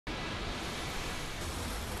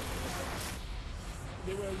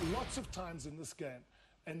There were lots of times in this game,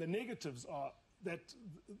 and the negatives are that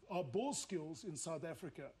our ball skills in South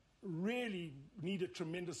Africa really need a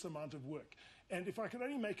tremendous amount of work. And if I can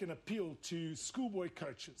only make an appeal to schoolboy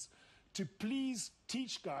coaches to please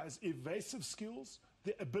teach guys evasive skills,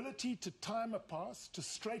 the ability to time a pass, to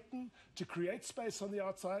straighten, to create space on the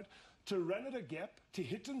outside, to run at a gap, to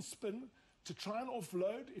hit and spin, to try and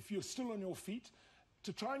offload if you're still on your feet,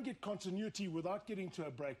 to try and get continuity without getting to a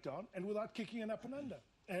breakdown and without kicking an up and under.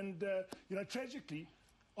 And, tragically,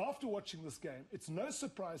 after watching this game, it's no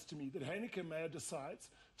surprise to me that Heineke Meyer decides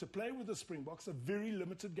to play with the Springboks a very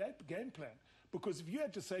limited game plan. Because if you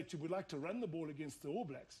had to say we'd like to run the ball against the All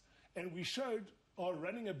Blacks, and we showed our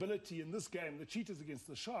running ability in this game, the Cheetahs against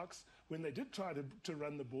the Sharks, when they did try to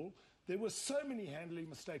run the ball, there were so many handling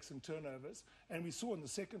mistakes and turnovers, and we saw in the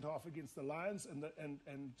second half against the Lions and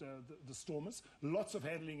the Stormers, lots of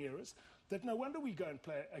handling errors, that no wonder we go and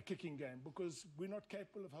play a kicking game, because we're not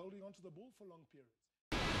capable of holding onto the ball for long periods.